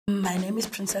My name is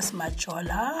Princess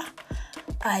Majola.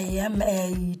 I am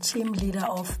a team leader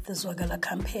of the Zwakala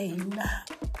Campaign.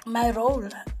 My role in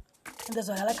the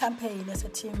Zwakala Campaign as a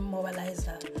team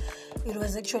mobilizer, it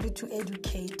was actually to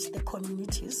educate the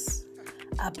communities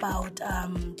about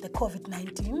the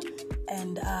COVID-19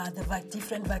 and the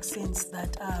different vaccines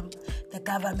that the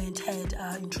government had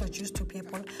introduced to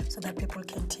people so that people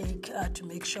can take to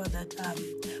make sure that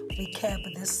we curb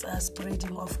this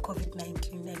spreading of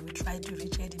COVID-19 and we try to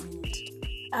reach herd immunity.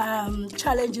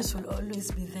 Challenges will always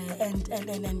be there,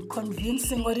 and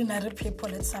convincing ordinary people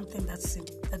is something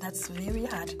that's very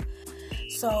hard.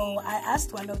 So I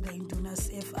asked one of the indunas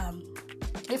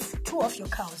if two of your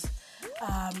cows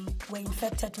were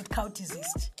infected with cow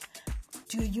disease,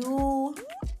 do you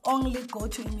only go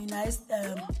to immunize,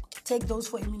 take those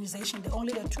for immunization,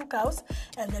 only the 2 cows,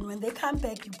 and then when they come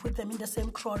back, you put them in the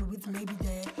same kraal with maybe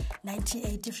the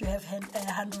 98 if you have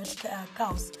 100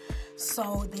 cows?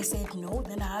 So they said no.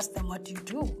 Then I asked them, what do you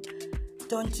do?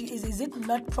 Is it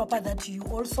not proper that you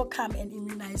also come and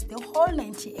immunize the whole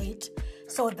 98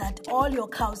 so that all your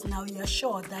cows now you're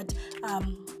sure that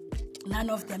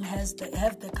none of them have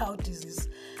the cow disease?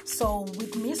 So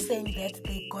with me saying that,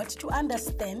 they got to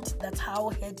understand that's how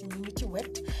herd immunity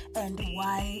worked and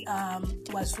why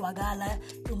was Zwakala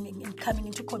in coming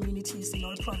into communities in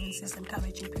all provinces,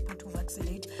 encouraging people to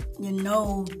vaccinate.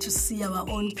 To see our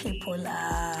own people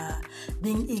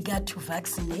being eager to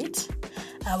vaccinate,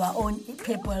 our own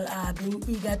people being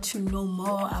eager to know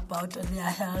more about their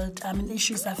health,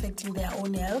 issues affecting their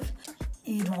own health.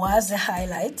 It was a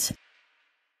highlight.